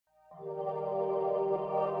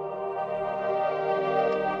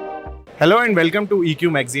Hello and welcome to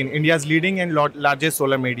EQ Magazine, India's leading and largest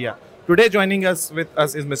solar media. Today joining us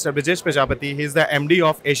is Mr. Brijesh Prajapati. He is the MD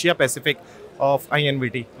of Asia Pacific of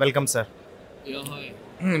INVT. Welcome, sir. Yeah, hi.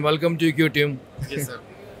 Welcome to EQ team. Yes, sir.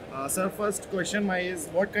 Sir, first question is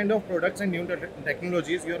what kind of products and new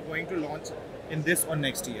technologies you are going to launch in this or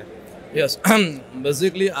next year? Yes,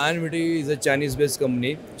 basically INVT is a Chinese-based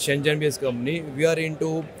company, Shenzhen-based company. We are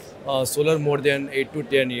into solar more than 8 to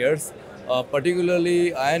 10 years.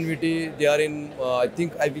 Particularly INVT, they are in, I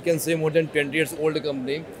think we can say more than 20 years old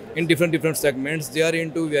company in different segments. They are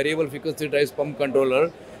into variable frequency drive pump controller.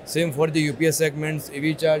 Same for the UPS segments,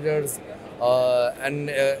 EV chargers, and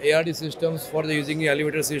ARD systems for the using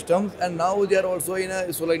elevator systems. And now they are also in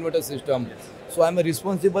a solar inverter system. So I am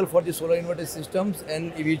responsible for the solar inverter systems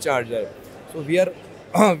and EV charger. So we are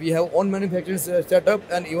we have own manufacturing setup,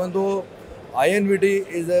 and even though INVT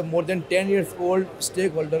is a more than 10 years old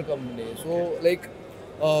stakeholder company. So like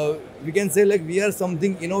we can say like we are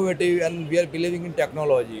something innovative and we are believing in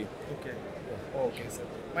technology. Okay. Okay, sir.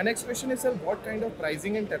 My next question is, sir, what kind of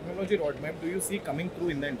pricing and technology roadmap do you see coming through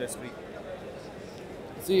in the industry?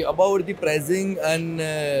 See, about the pricing and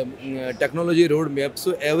technology roadmap.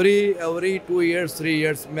 So every 2 years, 3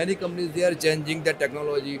 years, many companies they are changing their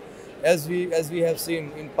technology. As we have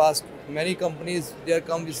seen in past, many companies they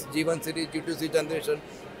come with G1 series, G2 series generation.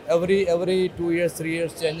 Every 2 years, 3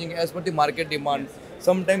 years changing as per the market demand.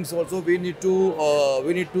 Sometimes also we need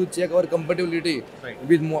to check our compatibility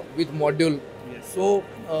with module. Yes. So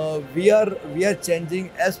we are changing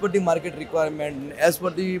as per the market requirement, as per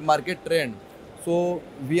the market trend. So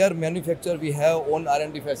we are manufacturer, we have own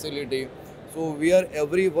R&D facility. So we are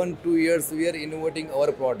every 1-2 years we are innovating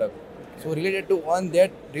our product. So related on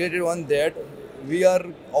that, we are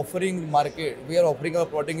offering our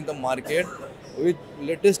product in the market with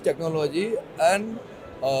latest technology and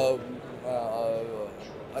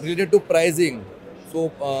related to pricing.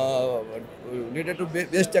 So related to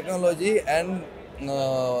best technology and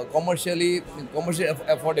commercially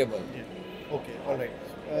affordable. Yeah. Okay, all right.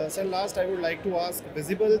 Sir, last I would like to ask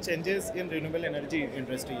visible changes in renewable energy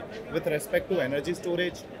industry with respect to energy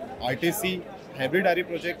storage, RTC, hybrid RE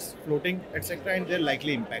projects, floating, etc., and their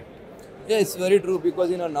likely impact. Yeah, it's very true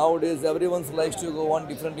because nowadays everyone likes to go on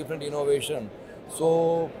different innovation.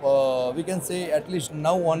 So we can say at least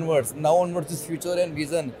now onwards is future and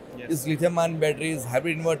vision. Yes. Is lithium-ion batteries,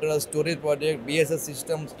 hybrid inverters, storage project, BSS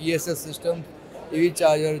systems, ESS systems, EV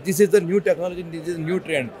charger. This is the new technology. This is a new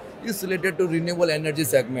trend. It's related to renewable energy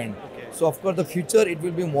segment. Okay. So of course the future it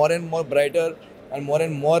will be more and more brighter and more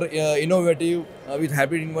innovative with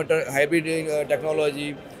hybrid inverter, hybrid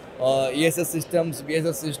technology, ESS systems,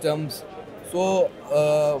 BSS systems. So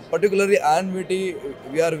particularly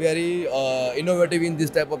INVT, we are very innovative in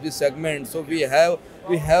this type of this segment. So we have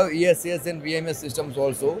ESS and VMS systems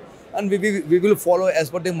also, and we will follow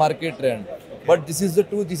as per the market trend. Okay. But this is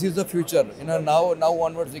the future. Now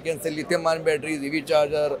onwards we can say lithium-ion batteries, EV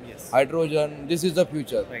charger, yes, hydrogen. This is the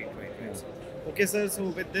future. Right. Okay, sir. So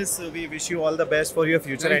with this, we wish you all the best for your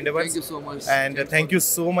future endeavors. Thank you so much. And thank you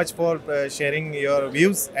so much for sharing your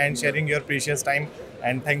views and sharing your precious time.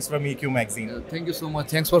 And thanks from EQ Magazine. Thank you so much.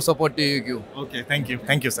 Thanks for supporting EQ. Okay, thank you.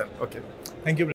 Thank you, sir. Okay. Thank you.